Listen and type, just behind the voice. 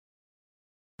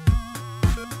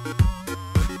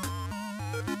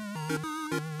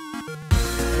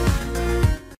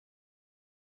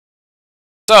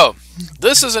So,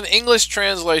 this is an English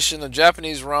translation of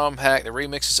Japanese ROM hack that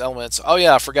remixes elements. Oh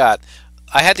yeah, I forgot.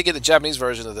 I had to get the Japanese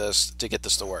version of this to get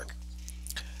this to work.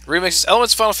 Remixes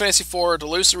elements of Final Fantasy IV to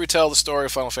loosely retell the story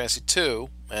of Final Fantasy II.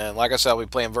 And like I said, I'll be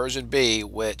playing version B,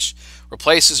 which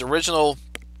replaces original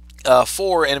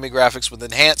 4 enemy graphics with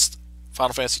enhanced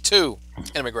Final Fantasy II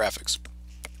enemy graphics,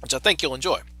 which I think you'll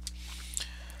enjoy.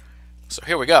 So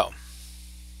here we go.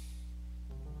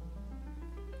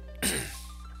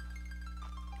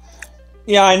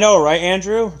 Yeah, I know, right,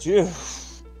 Andrew? Phew.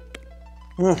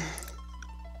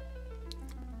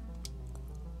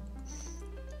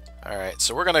 Alright,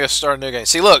 so we're going to start a new game.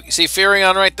 See, look, you see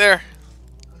Furion right there?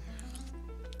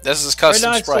 This is his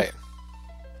custom sprite.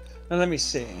 Now, let me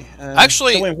see.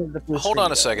 Actually, hold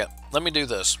on a second. Let me do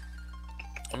this.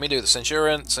 Let me do this. Since you're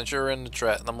in the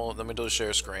chat, let me do a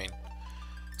share screen,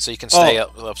 so you can stay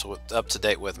up to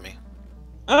date with me.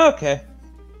 Okay.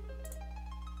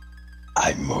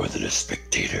 I'm more than a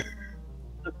spectator.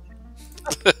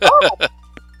 Oh,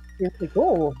 really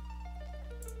cool.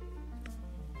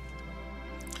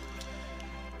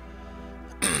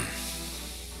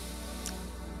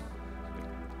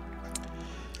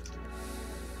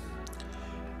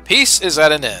 Peace is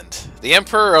at an end. The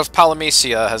Emperor of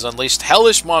Polymecia has unleashed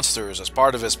hellish monsters as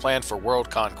part of his plan for world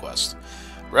conquest.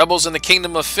 Rebels in the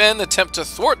Kingdom of Fynn attempt to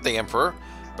thwart the Emperor,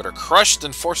 but are crushed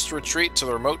and forced to retreat to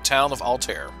the remote town of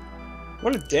Altair.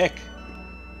 What a dick.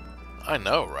 I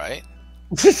know, right?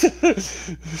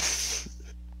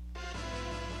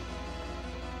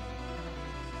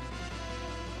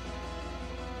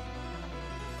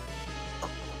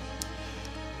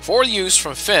 Four youths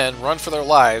from Fynn run for their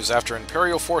lives after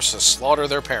Imperial forces slaughter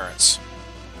their parents.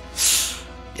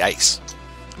 Yikes.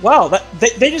 Wow,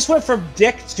 they just went from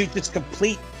dick to just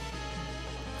complete...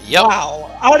 Yep.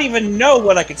 Wow, I don't even know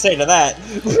what I could say to that.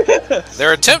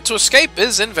 Their attempt to escape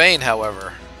is in vain,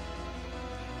 however.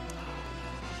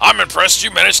 I'm impressed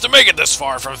you managed to make it this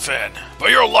far from Fynn,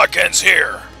 but your luck ends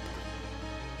here.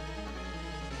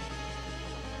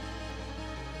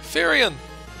 Firion.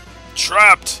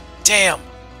 Trapped. Damn.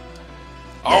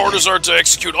 Our orders are to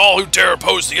execute all who dare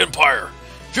oppose the Empire.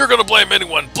 If you're gonna blame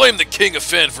anyone, blame the King of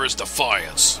Fynn for his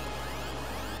defiance.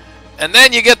 And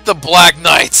then you get the Black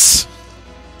Knights.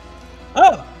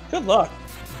 Oh, good luck.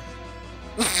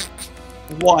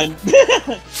 1.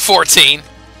 14.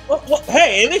 Well,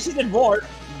 hey, at least you did more.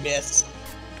 Miss.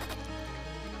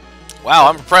 Wow,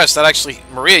 I'm impressed. That actually,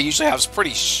 Maria usually has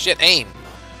pretty shit aim.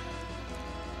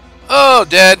 Oh,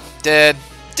 dead, dead,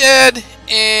 dead,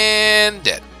 and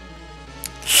dead.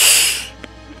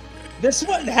 This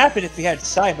wouldn't happen if you had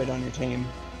Simon on your team.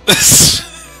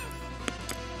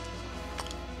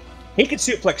 He could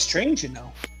suplex Strange, you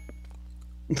know.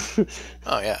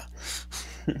 Oh, yeah.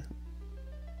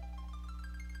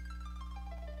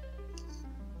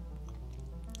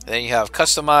 Then you have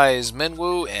customized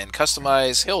Minwu and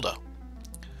customized Hilda.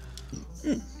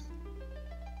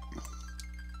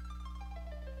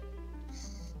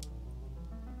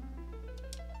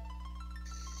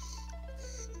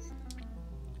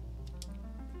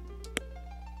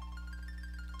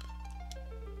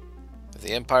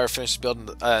 The Empire finishes building...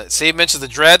 see, it mentions the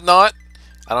Dreadnought.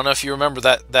 I don't know if you remember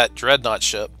that Dreadnought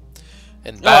ship.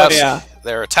 In battle, yeah.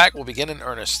 Their attack will begin in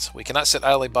earnest. We cannot sit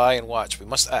idly by and watch. We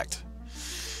must act.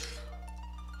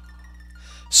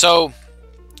 So,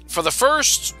 for the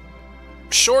first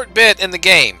short bit in the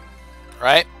game,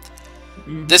 right?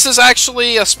 This is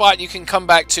actually a spot you can come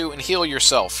back to and heal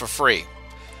yourself for free.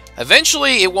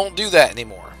 Eventually, it won't do that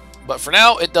anymore. But for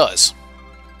now, it does.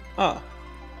 Oh.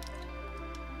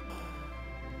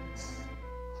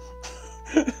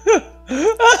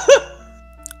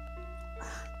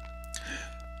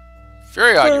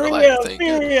 Furion, you were like,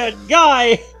 Furion,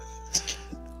 guy!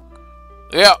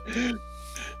 Yeah. The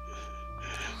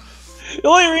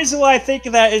only reason why I think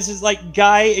of that is like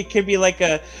guy. It could be like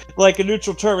a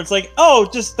neutral term. It's like, oh,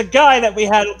 just the guy that we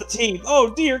had on the team.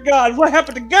 Oh dear God, what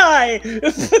happened to Guy?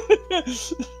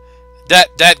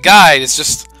 that guy is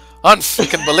just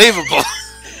unfreaking believable.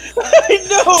 I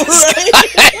know, right?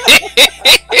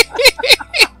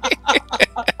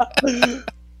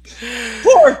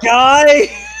 Poor Guy.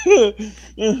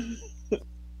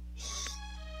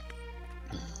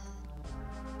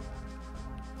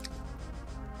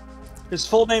 His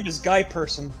full name is Guy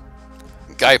Person.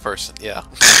 Guy Person, yeah.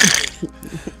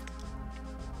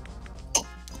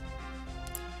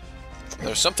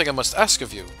 There's something I must ask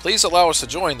of you. Please allow us to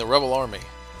join the rebel army.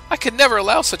 I could never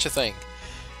allow such a thing.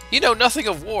 You know nothing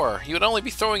of war. You would only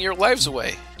be throwing your lives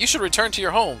away. You should return to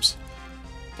your homes.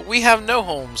 But we have no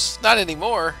homes. Not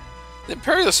anymore. The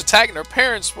Imperialists attacking our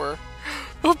parents were...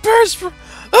 Our parents were...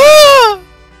 Ah!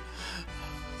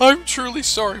 I'm truly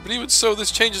sorry, but even so, this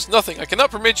changes nothing. I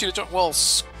cannot permit you to join. Well,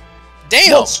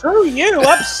 damn! Well, screw you!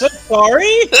 I'm so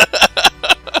sorry!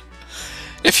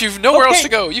 If you've nowhere else to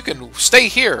go, you can stay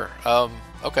here.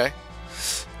 Okay.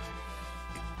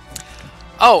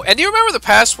 Oh, and do you remember the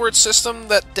password system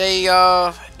that they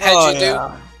had you do?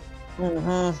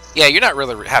 Mm-hmm. Yeah, you don't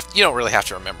really have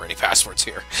to remember any passwords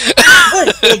here.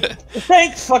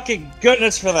 Thank fucking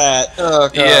goodness for that. Oh,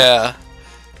 God. Yeah.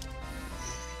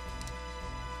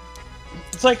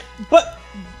 It's like, but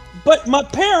my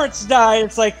parents died.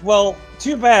 It's like, well,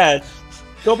 too bad.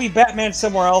 Go be Batman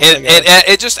somewhere else.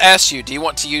 It just asks you, do you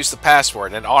want to use the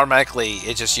password? And automatically,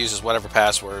 it just uses whatever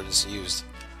password is used.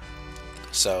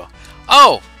 So,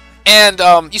 oh, and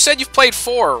you said you've played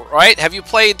 4, right? Have you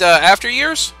played After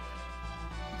Years?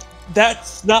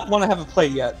 That's not one I haven't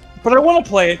played yet. But I want to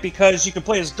play it because you can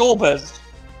play as Golbez.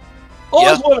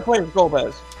 Always want to play as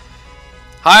Golbez.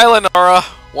 Hi, Lenora.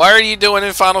 Why are you doing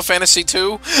in Final Fantasy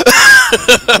II?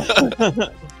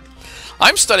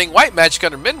 I'm studying white magic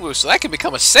under Minwu, so that can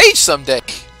become a sage someday.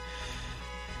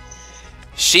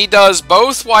 She does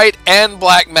both white and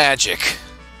black magic.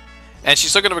 And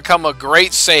she's looking to become a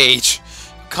great sage.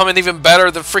 Coming even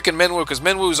better than freaking Minwu, because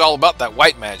Minwu's all about that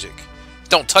white magic.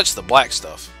 Don't touch the black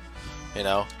stuff. You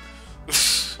know?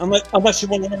 Unless you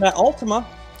want to learn that Ultima.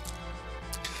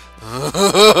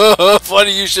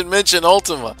 Funny you should mention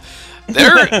Ultima.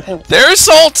 There's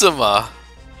Ultima.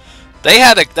 They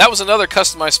had that was another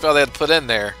customized spell they had to put in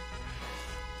there.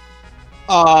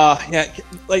 Yeah,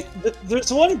 like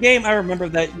there's one game I remember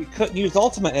that you couldn't use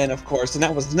Ultima in, of course, and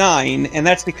that was 9, and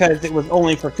that's because it was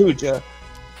only for Kuja.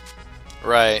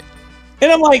 Right.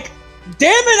 And I'm like,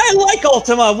 damn it, I like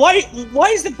Ultima. Why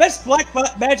is the best black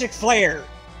magic flare?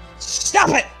 Stop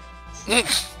it!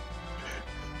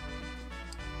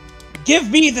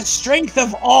 Give me the strength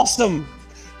of awesome.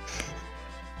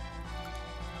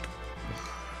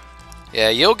 Yeah,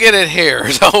 you'll get it here.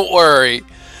 Don't worry.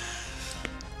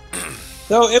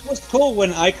 So it was cool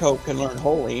when Aiko can learn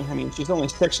Holy. I mean, she's only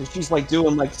 6 and she's like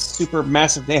doing like super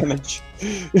massive damage.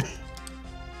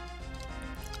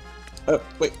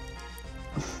 Wait.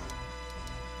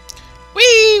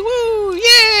 Wee woo!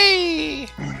 Yay!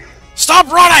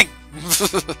 Stop running!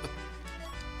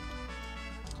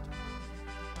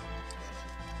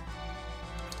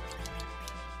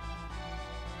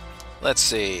 Let's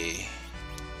see.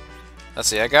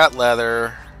 I got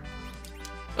leather.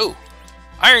 Ooh,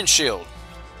 iron shield.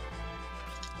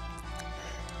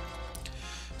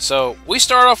 So we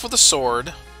start off with a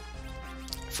sword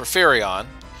for Furion,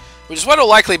 which is what he'll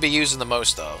likely be using the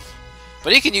most of.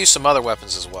 But he can use some other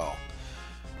weapons as well.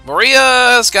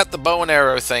 Maria's got the bow and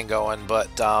arrow thing going, but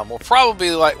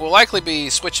we'll likely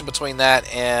be switching between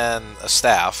that and a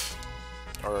staff,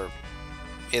 or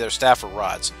either staff or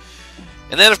rods.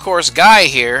 And then of course Guy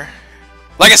here.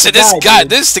 Like I said, this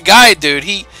is the guy, dude.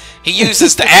 He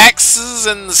uses the axes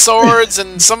and the swords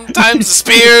and sometimes the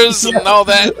spears and all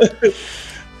that.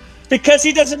 Because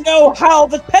he doesn't know how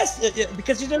the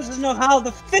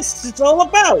fists it's all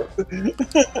about.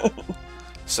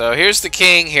 So here's the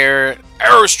king here.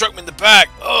 Arrow struck me in the back.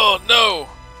 Oh no.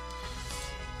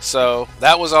 So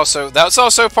that's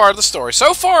also part of the story.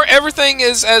 So far everything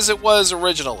is as it was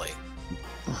originally.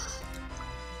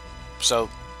 So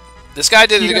this guy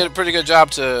did a pretty good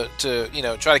job to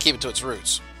try to keep it to its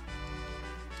roots.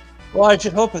 Well, I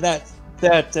should hope that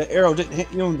arrow didn't hit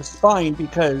you in the spine,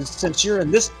 because since you're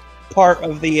in this part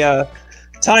of the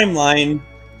timeline,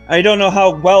 I don't know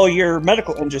how well your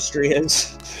medical industry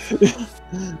is.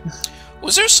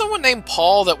 Was there someone named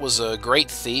Paul that was a great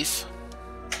thief?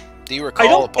 Do you recall? I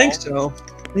don't think so.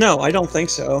 No, I don't think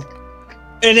so.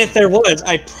 And if there was,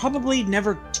 I probably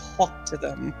never talked to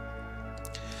them.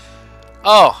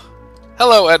 Oh,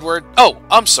 hello, Edward. Oh,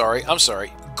 I'm sorry.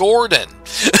 Gordon.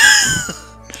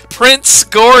 Prince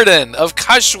Gordon of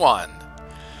Kashwan.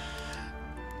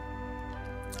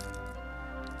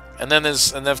 And then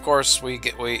of course I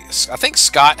think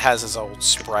Scott has his old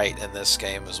sprite in this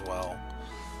game as well.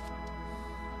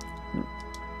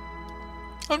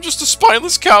 I'm just a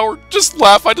spineless coward. Just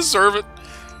laugh, I deserve it.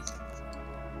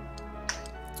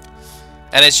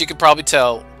 And as you can probably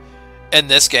tell, in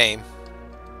this game,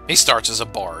 he starts as a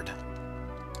bard.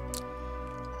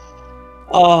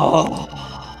 Oh.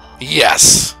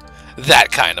 Yes,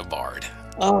 that kind of bard.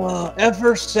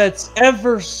 Ever since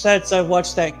I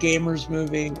watched that Gamers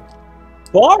movie,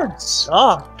 bards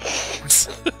suck.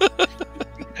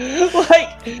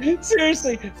 Like,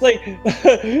 seriously, like,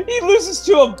 he loses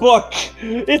to a book.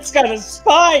 It's got a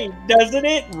spine, doesn't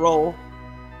it? Roll.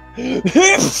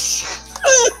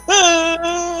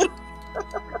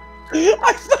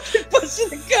 I fucking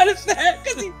busted the gun at that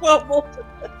because he fumbled.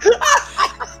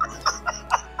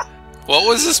 What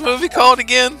was this movie called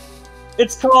again?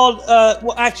 It's called,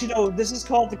 well, actually, no, this is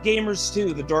called The Gamers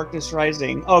 2, The Darkness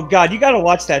Rising. Oh, God, you gotta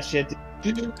watch that shit.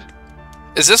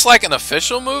 Is this like an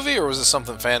official movie, or was this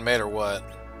something fan-made, or what?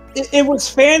 It was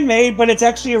fan-made, but it's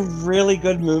actually a really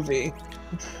good movie.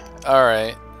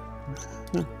 Alright.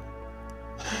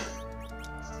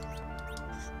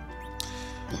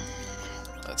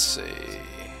 Let's see.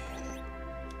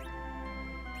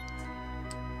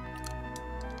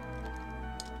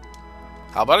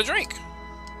 How about a drink?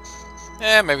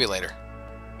 Maybe later.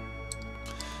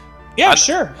 Yeah,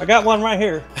 sure. I got one right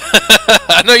here.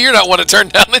 I know you're not one to turn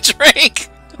down a drink.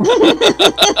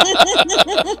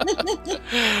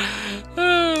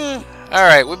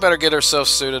 Alright, we better get ourselves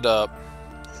suited up.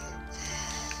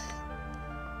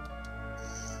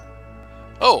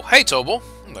 Oh, hey, Tobal.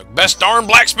 I'm the best darn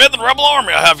blacksmith in the Rebel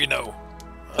Army, I have you know.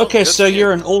 Oh, okay, so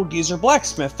you're an old geezer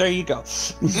blacksmith. There you go.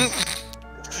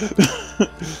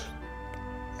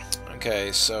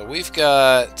 Okay, so we've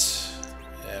got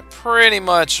pretty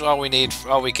much all we need,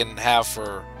 all we can have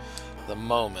for the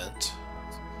moment.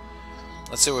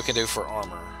 Let's see what we can do for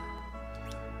armor.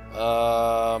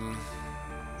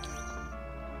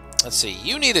 Let's see.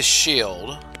 You need a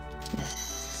shield,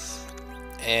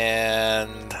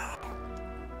 and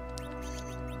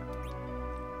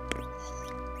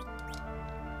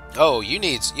oh, you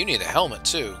need a helmet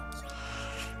too.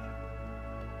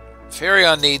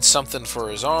 Farion needs something for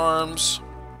his arms.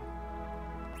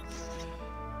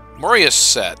 Maria's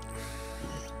set.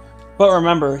 But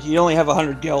remember, you only have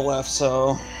 100 gil left,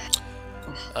 so...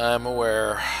 I'm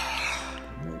aware.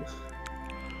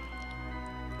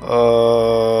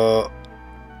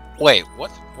 Wait,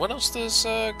 what else does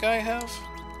guy have?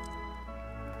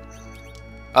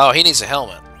 Oh, he needs a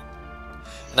helmet.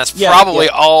 And that's probably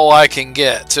all I can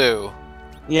get, too.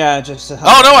 Yeah, just...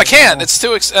 Oh, no, I can't! It's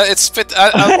too... it's fit...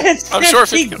 I'm sure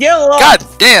 50 gil off. God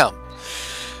damn!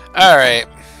 Alright.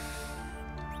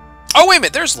 Oh, wait a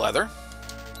minute, there's leather.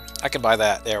 I can buy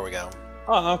that. There we go.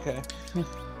 Oh, okay.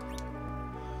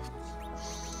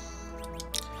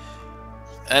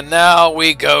 And now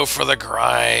we go for the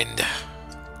grind.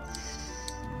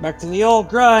 Back to the old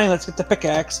grind. Let's get the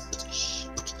pickaxe.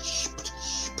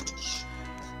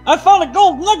 I found a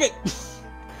gold nugget!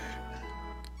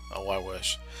 Oh, I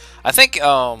wish. I think,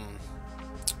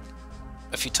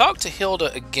 if you talk to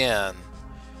Hilda again...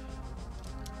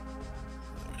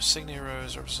 Signia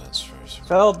Rose represents...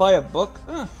 Fell by a book?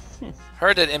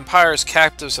 Heard that Empire's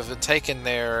captives have been taken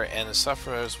there and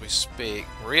suffer as we speak.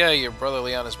 Maria, your brother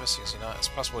Leon is missing. Is he not? It's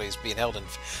possible he's being held in...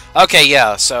 Okay,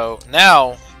 yeah, so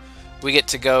now we get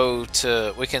to go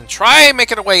to... We can try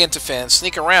making our way into Finn,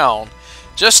 sneak around.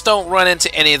 Just don't run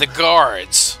into any of the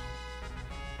guards.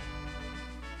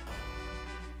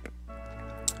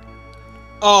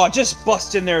 Oh, just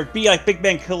bust in there. Be like Big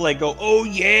Man Kool-Aid. Go, oh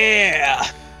yeah!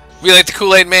 Be like the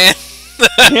Kool-Aid Man.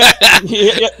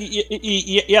 Yeah,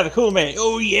 the Kool Man.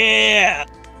 Oh yeah!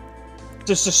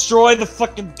 Just destroy the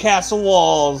fucking castle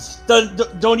walls.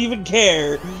 Don't even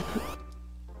care.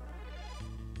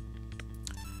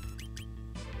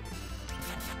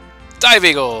 Dive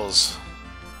Eagles.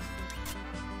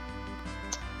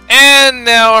 And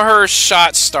now her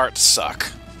shots start to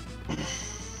suck.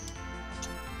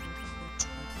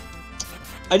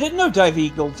 I didn't know Dive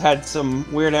Eagles had some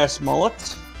weird-ass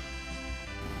mullets.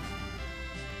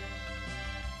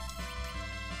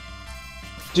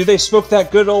 Do they smoke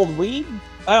that good old weed?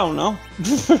 I don't know.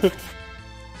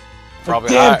 Probably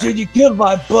damn, higher. dude, you killed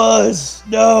my buzz!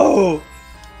 No!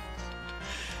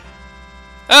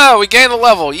 Oh, we gained a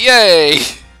level! Yay!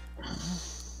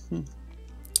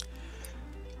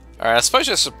 Alright, I suppose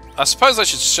I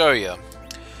should show you.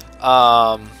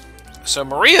 So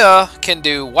Maria can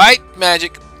do white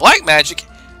magic, black magic,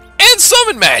 and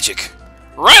summon magic!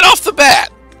 Right off the bat!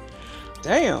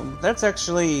 Damn, that's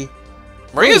actually...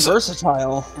 Maria's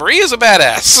versatile. Maria's a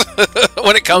badass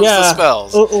when it comes to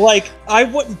spells. Like, I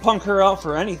wouldn't punk her out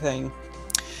for anything.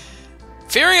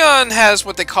 Farion has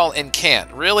what they call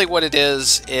incant. Really what it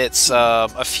is, it's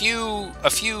a few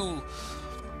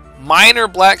minor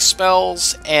black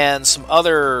spells and some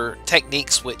other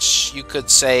techniques which you could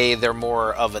say they're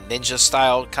more of a ninja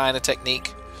style kind of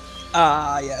technique.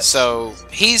 Yes. So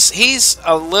he's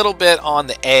a little bit on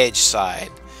the edge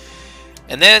side.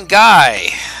 And then Guy...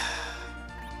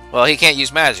 Well, he can't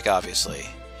use magic, obviously.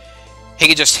 He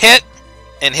can just hit,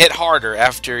 and hit harder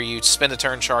after you spend a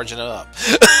turn charging it up.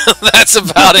 That's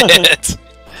about it.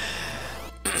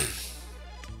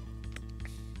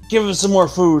 Give him some more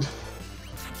food.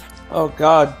 Oh,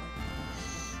 God.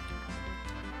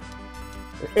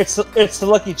 it's the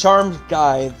Lucky Charms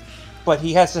guy, but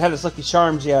he hasn't had his Lucky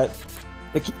Charms yet.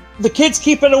 The kids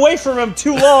keep it away from him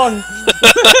too long.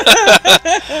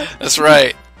 That's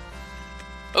right.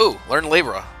 Oh, learn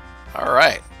Libra. All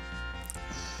right.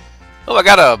 Oh, I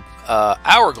got a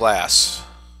hourglass.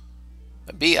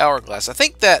 A B hourglass. I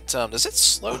think that does it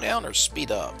slow down or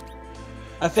speed up?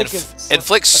 I think it's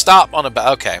inflicts stop on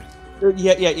a okay.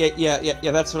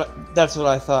 Yeah. That's what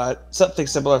I thought. Something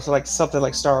similar to something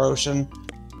like Star Ocean.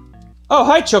 Oh,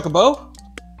 hi, Chocobo.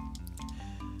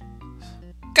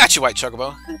 Got you, White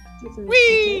Chocobo.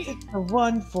 Whee!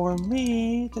 One for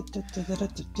me. Found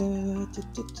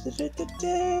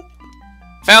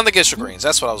the Gisher Greens.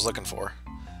 That's what I was looking for.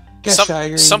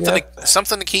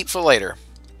 Something to keep for later.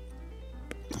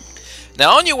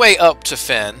 Now, on your way up to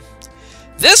Fynn,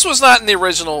 this was not in the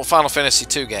original Final Fantasy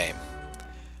II game,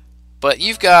 but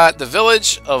you've got the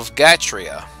village of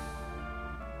Gatria,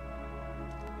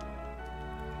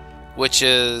 which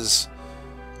is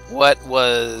what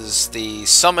was the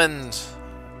summoner's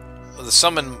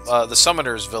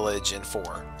village in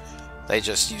 4. They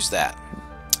just used that.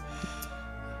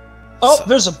 Oh, so,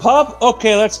 there's a pub?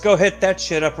 Okay, let's go hit that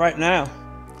shit up right now.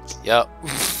 Yep.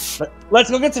 Let's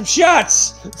go get some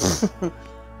shots!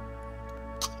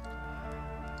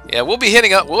 Yeah,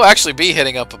 we'll actually be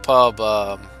hitting up a pub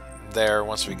there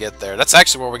once we get there. That's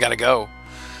actually where we gotta go.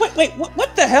 Wait,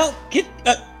 what the hell? Do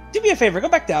me a favor, go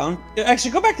back down.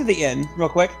 Actually, go back to the inn, real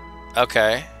quick.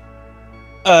 Okay.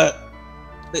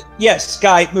 Yes,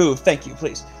 Sky, move. Thank you,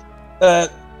 please. I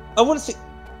want to see...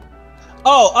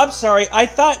 Oh, I'm sorry. I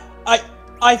thought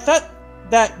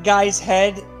that guy's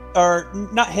head, or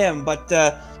not him, but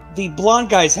the blonde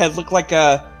guy's head looked like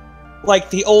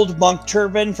the old monk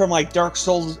turban from Dark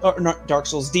Souls, or not Dark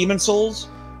Souls, Demon Souls.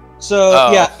 So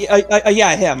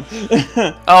yeah, him.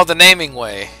 Oh, the naming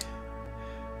way.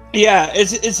 Yeah,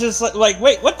 it's just like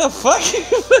wait, what the fuck?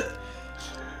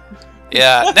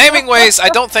 Yeah, naming ways. I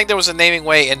don't think there was a naming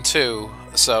way in 2,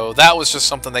 so that was just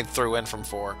something they threw in from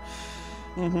 4.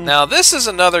 Mm-hmm. Now, this is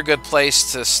another good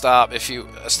place to stop if you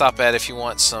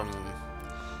want some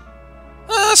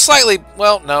slightly.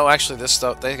 Well, no, actually, this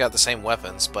stuff they got the same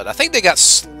weapons, but I think they got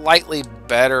slightly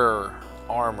better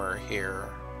armor here.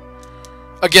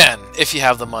 Again, if you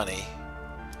have the money,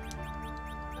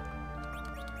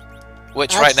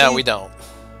 which right now we don't.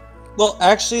 Well,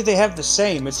 actually, they have the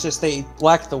same. It's just they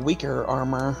lack the weaker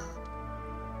armor.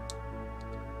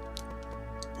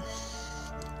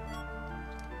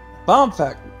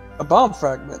 A bomb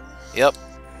fragment. Yep.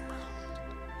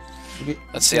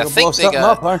 Let's see. I think blow something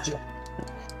up, aren't you?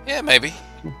 Yeah, maybe.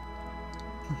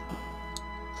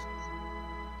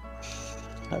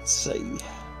 Let's see.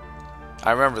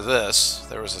 I remember this.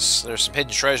 There's some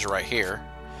hidden treasure right here.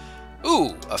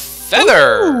 Ooh, a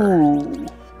feather. Ooh.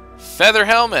 Feather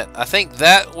helmet. I think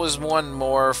that was one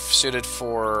more suited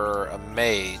for a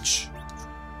mage.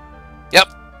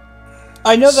 Yep.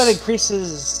 I know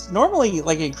that normally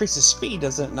increases speed,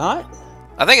 does it not?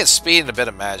 I think it's speed and a bit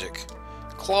of magic.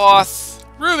 Cloth.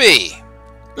 Ruby.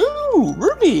 Ooh,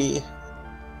 ruby.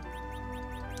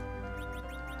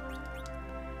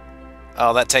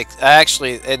 Oh, that takes that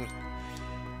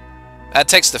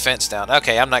takes the fence down.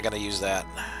 Okay, I'm not going to use that.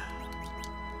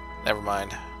 Never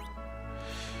mind.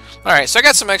 Alright, so I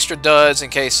got some extra duds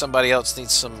in case somebody else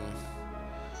needs some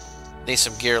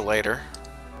gear later.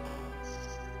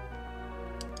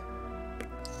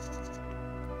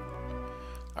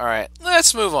 Alright,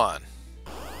 let's move on.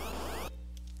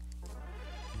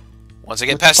 Once I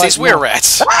get past these were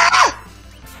rats. Ah!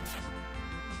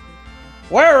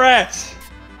 Were rats!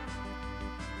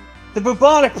 The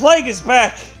bubonic plague is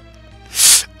back!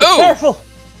 Be careful!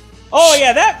 Oh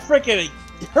yeah, that freaking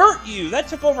hurt you! That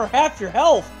took over half your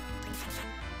health!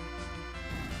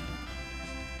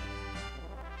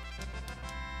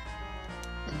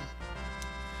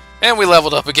 And we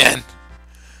leveled up again.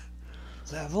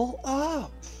 Level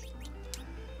up.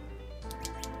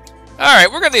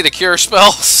 Alright, we're gonna need a cure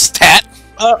spell stat.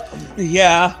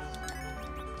 Yeah.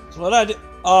 That's what I did.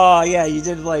 Oh, yeah, you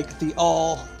did the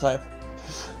all type.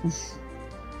 And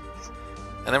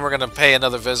then we're gonna pay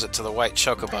another visit to the White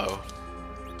Chocobo.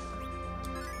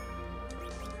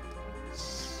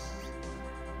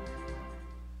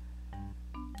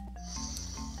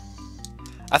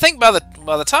 I think by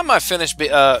the time I finished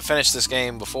this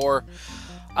game before,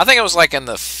 I think it was in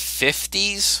the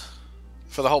 50s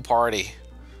for the whole party.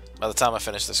 By the time I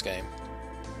finished this game,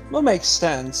 Well, makes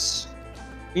sense.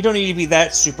 You don't need to be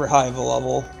that super high of a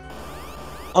level,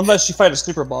 unless you fight a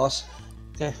super boss.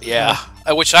 Okay. Yeah,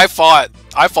 which I fought.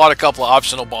 I fought a couple of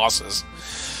optional bosses.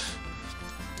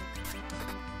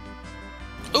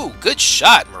 Ooh, good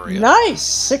shot, Maria. Nice!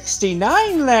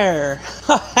 69 there!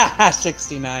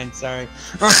 69, sorry.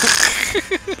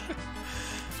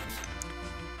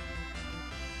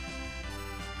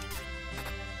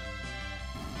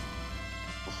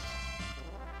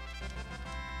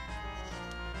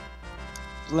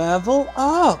 Level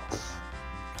up!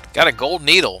 Got a gold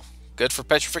needle. Good for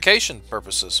petrification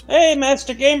purposes. Hey,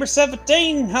 Master Gamer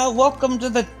 17! Welcome to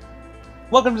the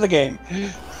game.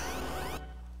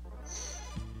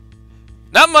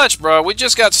 Not much, bro. We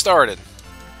just got started.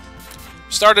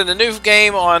 Started a new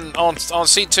game on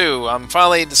C2. I'm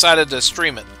finally decided to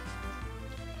stream it.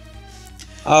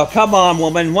 Oh, come on,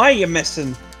 woman. Why are you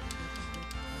missing?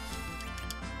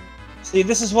 See,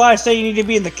 this is why I say you need to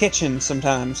be in the kitchen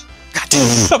sometimes.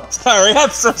 I'm sorry. I'm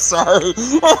so sorry.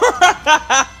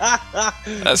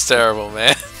 That's terrible,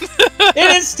 man.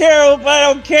 It is terrible, but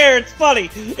I don't care. It's funny.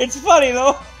 It's funny,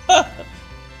 though.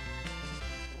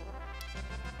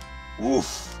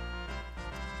 Oof.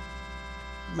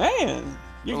 Man,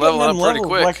 you're leveling getting up pretty leveled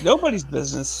quick. like nobody's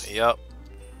business. Yep.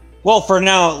 Well, for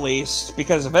now at least,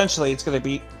 because eventually it's gonna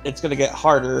get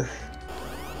harder.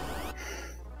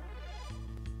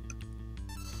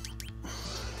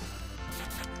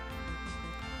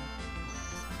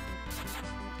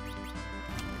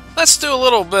 Let's do a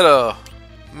little bit of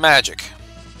magic.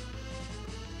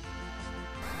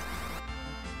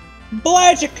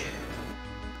 Blagic.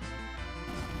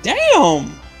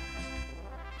 Damn.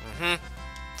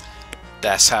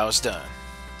 That's how it's done.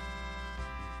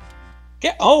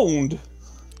 Get owned.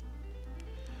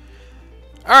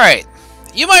 Alright.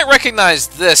 You might recognize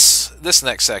this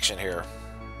next section here.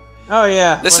 Oh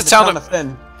yeah. This we're is in the Town of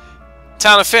Finn.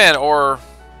 Town of Finn, or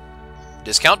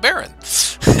Discount Baron.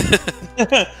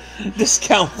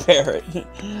 Discount Barrett.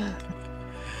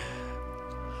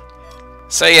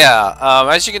 So yeah,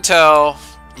 as you can tell,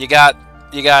 you got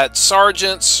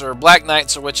sergeants or black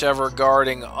knights or whichever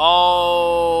guarding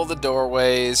all the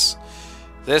doorways.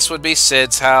 This would be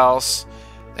Sid's house,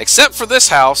 except for this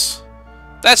house.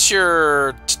 That's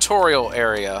your tutorial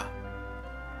area,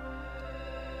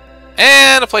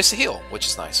 and a place to heal, which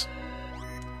is nice.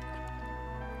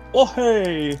 Oh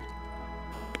hey.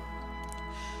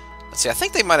 Let's see. I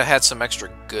think they might have had some extra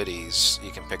goodies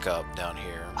you can pick up down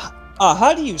here.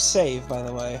 How do you save, by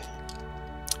the way?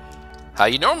 How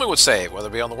you normally would save, whether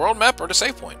it be on the world map or the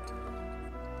save point.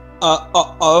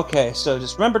 Okay. So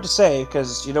just remember to save,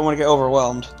 because you don't want to get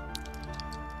overwhelmed.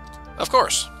 Of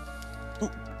course.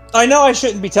 I know I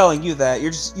shouldn't be telling you that.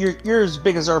 You're as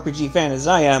big as RPG fan as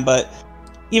I am, but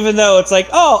even though it's like,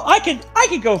 oh, I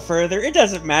could go further. It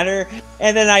doesn't matter.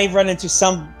 And then I run into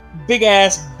some big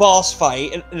ass boss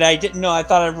fight that I didn't know I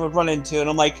thought I would run into, and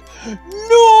I'm like, no!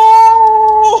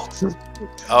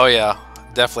 Oh yeah,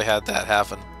 definitely had that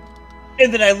happen.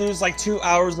 And then I lose like 2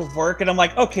 hours of work, and I'm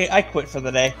like, okay, I quit for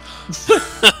the day.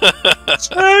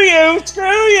 Screw you!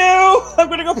 I'm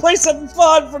gonna go play something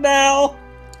fun for now.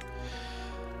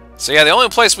 So yeah, the only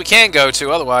place we can go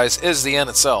to otherwise is the inn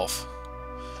itself.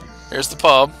 Here's the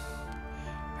pub.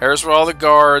 Here's where all the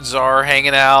guards are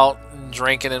hanging out and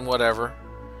drinking and whatever.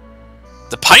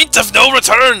 The pint of no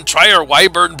return! Try our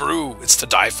Wyburn brew. It's to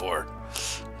die for.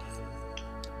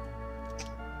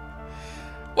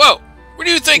 Whoa! Where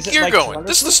do you think you're like going? wonderful?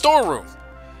 This is the storeroom.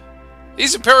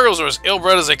 These Imperials are as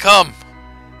ill-bred as they come.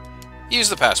 Use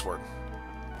the password.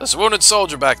 There's a wounded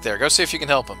soldier back there. Go see if you can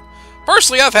help him.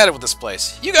 Personally, I've had it with this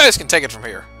place. You guys can take it from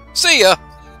here. See ya!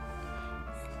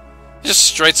 Just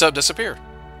straight up disappeared.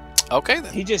 Okay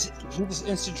then. He just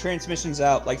instant transmissions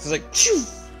out, like it's like, phew.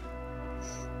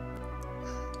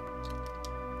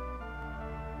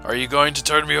 Are you going to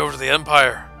turn me over to the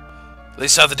Empire? At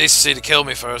least have the decency to kill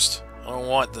me first. I don't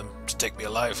want them to take me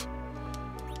alive.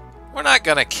 We're not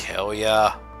gonna kill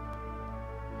ya.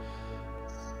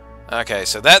 Okay,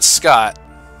 so that's Scott,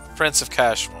 Prince of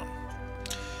Cashwan,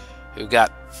 who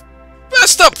got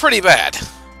messed up pretty bad.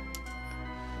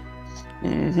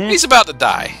 He's about to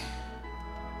die.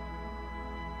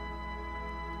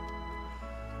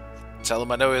 Tell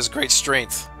him I know he has great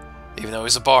strength, even though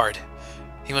he's a bard.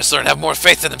 He must learn to have more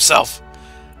faith in himself.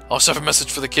 Also have a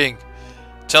message for the king.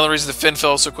 Tell him the reason the Finn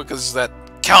fell so quickly is that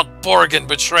Count Borgen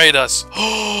betrayed us.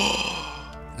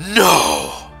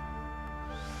 No!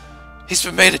 He's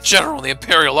been made a general in the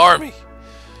Imperial Army.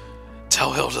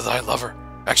 Tell Hilda that I love her.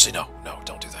 Actually, no,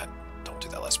 don't do that. Don't do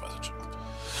that last message.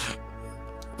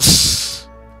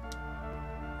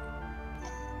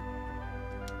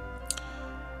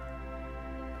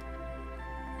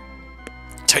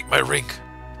 Take my ring.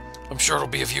 I'm sure it'll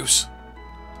be of use.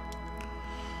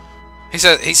 He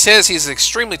says he's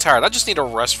extremely tired. I just need to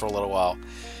rest for a little while.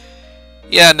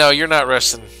 Yeah, no, you're not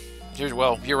resting.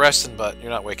 You're resting, but you're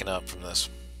not waking up from this.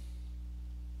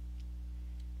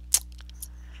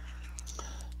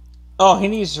 Oh, he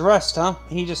needs to rest, huh?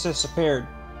 He just disappeared.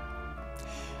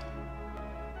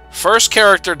 First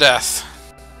character death.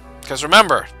 Because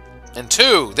remember, in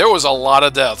 2, there was a lot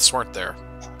of deaths, weren't there?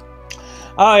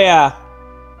 Oh, yeah.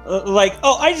 Like,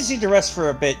 oh, I just need to rest for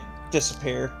a bit.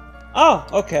 Disappear. Oh,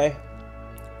 okay.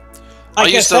 I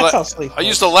guess that's how sleep I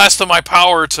used the last of my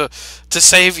power to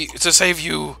save you. To save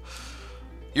you.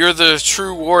 You're the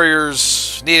true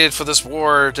warriors needed for this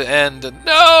war to end. And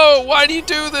no! Why do you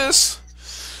do this?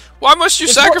 Why must you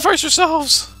sacrifice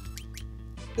yourselves?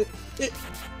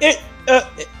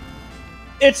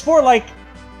 It's more like...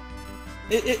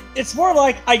 It's more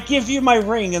like I give you my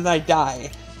ring and I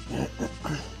die.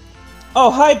 Oh,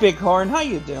 hi, Bighorn. How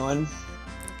you doing?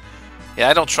 Yeah,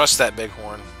 I don't trust that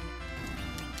Bighorn.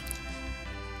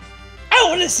 I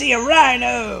want to see a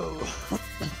rhino!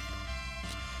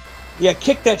 Yeah,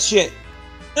 kick that shit.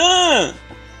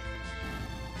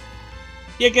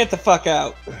 You get the fuck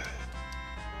out.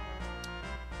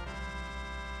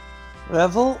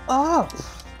 Level up.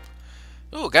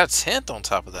 Ooh, got a tent on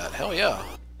top of that. Hell yeah.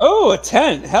 Oh, a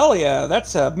tent. Hell yeah.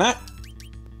 That's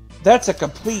a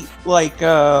complete, like,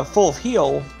 full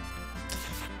heal.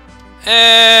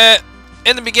 In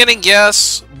the beginning,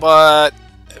 yes, but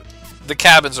the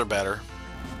cabins are better.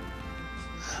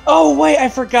 Oh, wait, I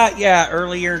forgot. Yeah,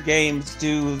 earlier games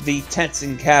do the tents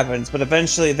and cabins, but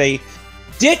eventually they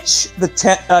ditch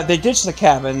the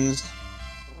cabins.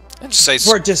 And just say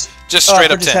just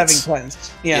straight up just tents. Having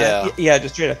tents. Yeah,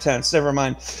 just straight up tents. Never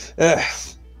mind.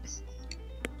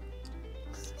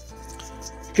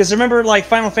 Because remember, like,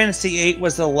 Final Fantasy VIII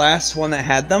was the last one that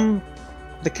had them,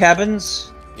 the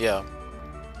cabins. Yeah.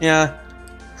 Yeah.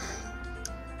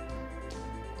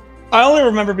 I only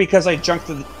remember because I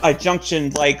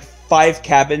junctioned like 5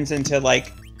 cabins into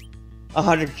like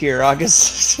 100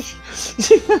 Kiragas.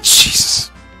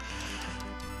 Jesus.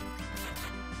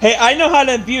 Hey, I know how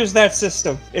to abuse that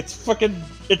system. It's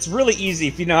really easy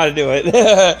if you know how to do it.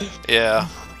 Yeah.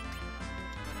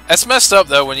 That's messed up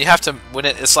though when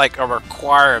it's like a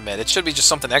requirement. It should be just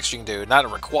something extra you can do, not a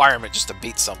requirement just to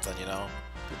beat something, you know.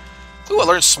 Ooh, I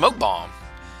learned Smoke Bomb.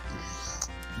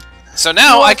 So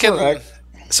now I can. Correct.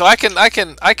 So I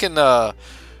can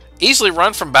easily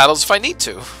run from battles if I need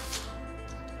to.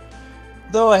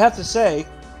 Though I have to say,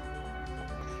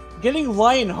 getting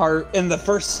Lionheart in the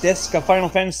first disc of Final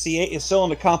Fantasy VIII is still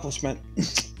an accomplishment,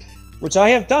 which I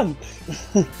have done.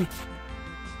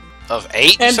 Of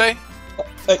 8, you say?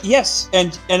 Yes,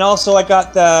 and also I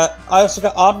also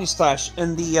got Omni Slash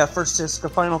in the first disc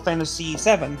of Final Fantasy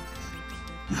VII.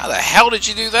 How the hell did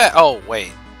you do that? Oh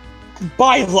wait.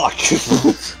 By luck.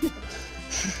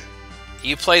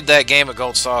 You played that game at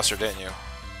Gold Saucer, didn't you?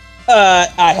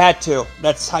 I had to.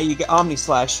 That's how you get Omni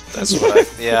Slash. That's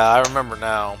what yeah, I remember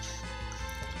now.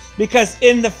 Because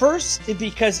in the first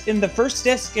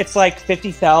disc, it's like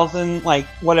 50,000, like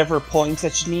whatever points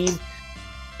that you need,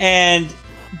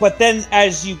 but then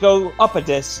as you go up a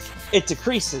disc, it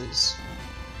decreases.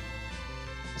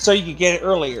 So you can get it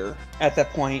earlier at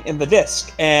that point in the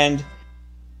disc, and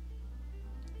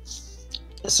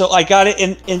so I got it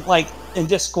in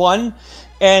disc 1,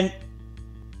 and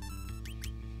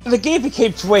the game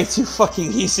became way too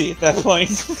fucking easy at that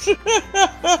point.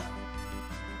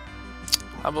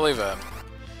 I believe it.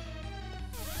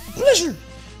 Pleasure.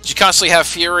 Did you constantly have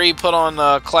Fury put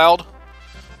on Cloud?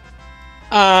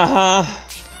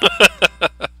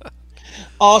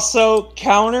 Also,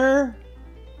 counter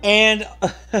and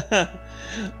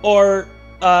or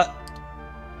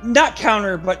not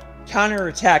counter, but counter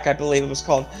attack, I believe it was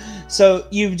called. So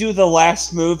you do the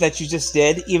last move that you just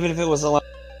did, even if it was a.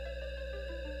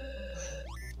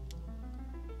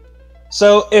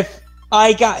 So if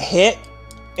I got hit,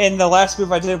 and the last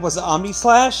move I did was Omni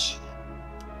Slash,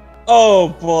 oh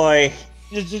boy,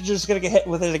 you're just gonna get hit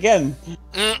with it again.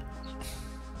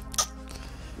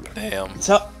 Damn. That's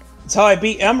how I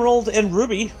beat Emerald and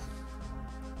Ruby.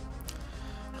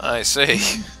 I see.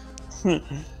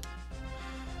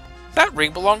 That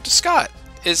ring belonged to Scott.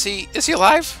 Is he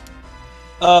alive?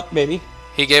 Maybe.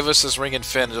 He gave us his ring and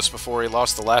fin just before he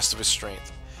lost the last of his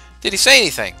strength. Did he say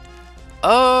anything?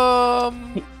 No.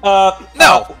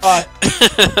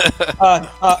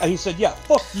 He said, "Yeah,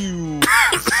 fuck you."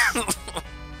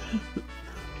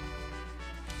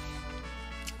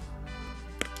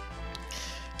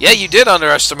 Yeah, you did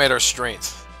underestimate our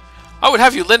strength. I would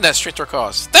have you lend that strength to our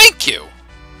cause. Thank you!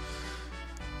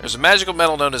 There's a magical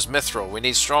metal known as mithril. We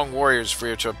need strong warriors for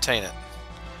you to obtain it.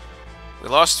 We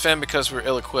lost Finn because we were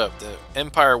ill-equipped. The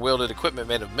Empire wielded equipment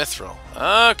made of mithril.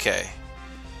 Okay.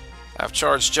 I've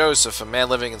charged Joseph, a man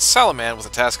living in Salaman, with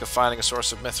the task of finding a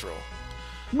source of mithril.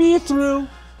 Mithril.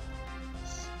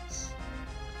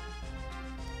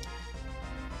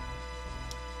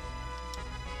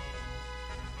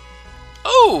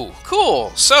 Oh,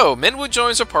 cool. So, Minwood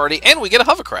joins our party, and we get a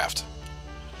hovercraft.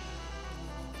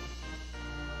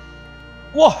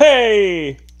 Well,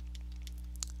 hey!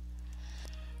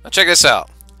 Now check this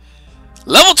out.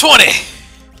 Level 20!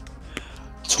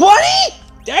 20?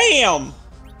 Damn!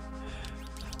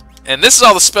 And this is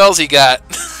all the spells he got.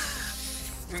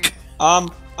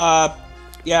 Kirad?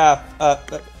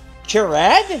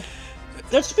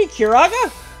 That should be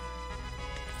Kiraga?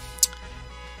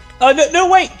 No,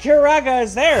 wait, Kiraga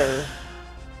is there.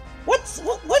 What's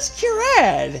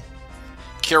Kirad?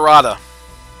 Kirada.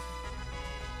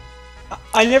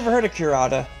 I never heard of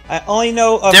Kirada. I only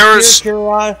know of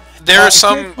Kirada. There are a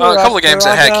couple of games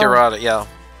that had Kirada, yeah.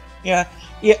 Yeah.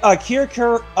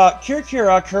 Kiraga,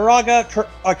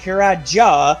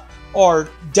 Kiraja, or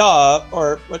duh,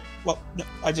 or what? No,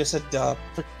 I just said duh.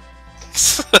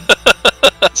 Shut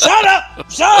up!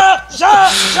 Shut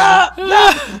up!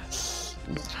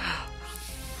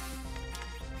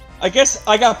 I guess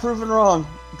I got proven wrong.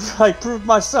 I proved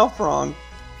myself wrong.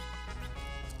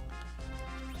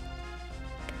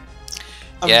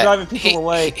 I'm driving people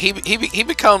away. He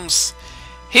becomes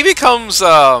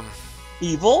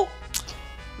evil.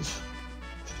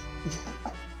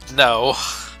 No,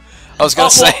 I was gonna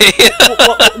say.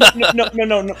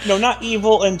 No, not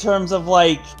evil in terms of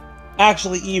like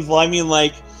actually evil. I mean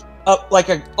like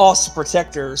a awesome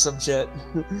protector or some shit.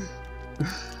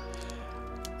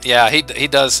 Yeah, he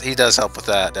does help with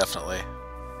that, definitely.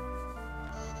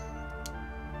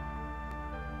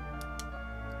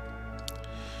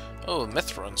 Oh,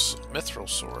 mithril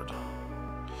sword.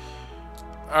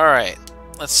 All right,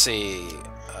 let's see.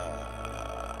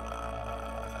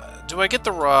 Do I get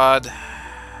the rod?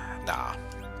 Nah.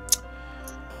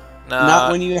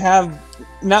 Not when you have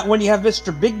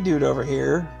Mr. Big Dude over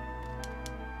here.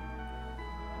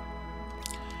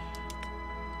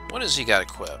 What has he got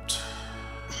equipped?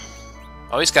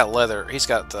 Oh, he's got leather. He's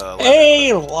got leather.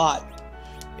 A lot.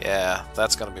 Yeah,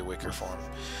 that's gonna be weaker for him.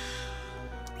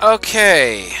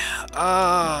 Okay.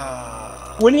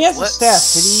 When he has a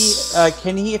staff,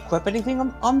 can he equip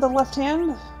anything on the left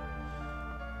hand?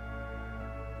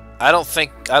 I don't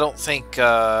think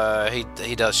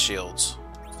he does shields.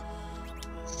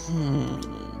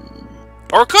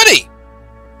 Or could he?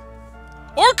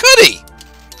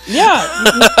 Yeah.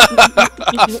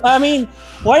 I mean,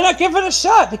 why not give it a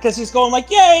shot? Because he's going like,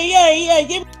 yay,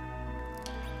 give.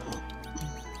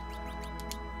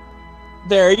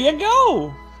 There you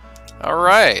go. All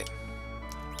right.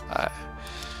 I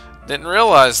didn't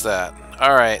realize that.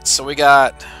 All right, so we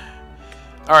got.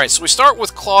 All right, so we start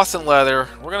with cloth and leather.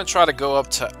 We're gonna try to go up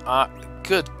to.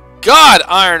 Good God,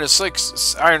 iron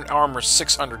armor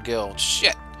 600 gil.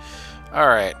 Shit. All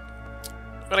right.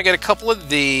 I'm gonna get a couple of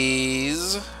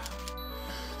these.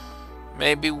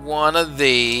 Maybe one of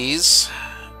these,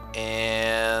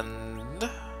 and I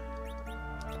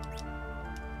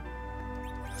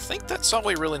think that's all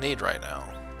we really need right now.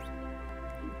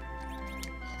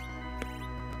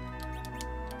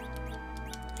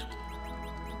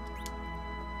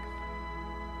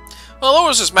 Well,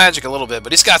 lowers his magic a little bit,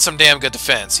 but he's got some damn good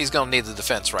defense. He's gonna need the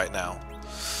defense right now.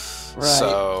 Right.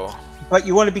 So, but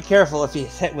you want to be careful if you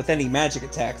hit with any magic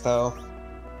attack, though.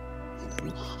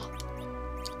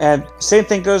 And same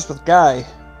thing goes with Guy.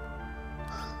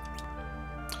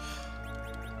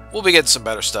 we'll be getting some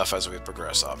better stuff as we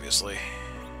progress, obviously.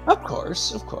 Of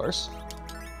course, of course.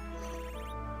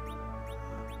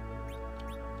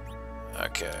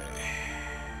 Okay.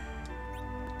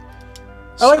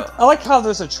 I like how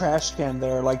there's a trash can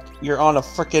there, like you're on a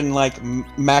frickin' like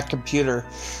Mac computer.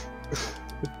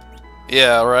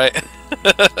 Yeah, right.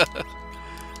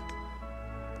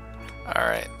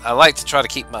 Alright, I like to try to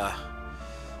keep my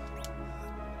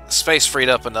space freed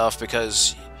up enough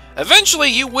because eventually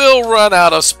you will run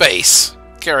out of space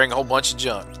carrying a whole bunch of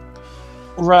junk.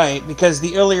 Right, because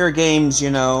the earlier games, you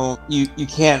know, you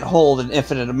can't hold an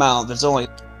infinite amount. There's only...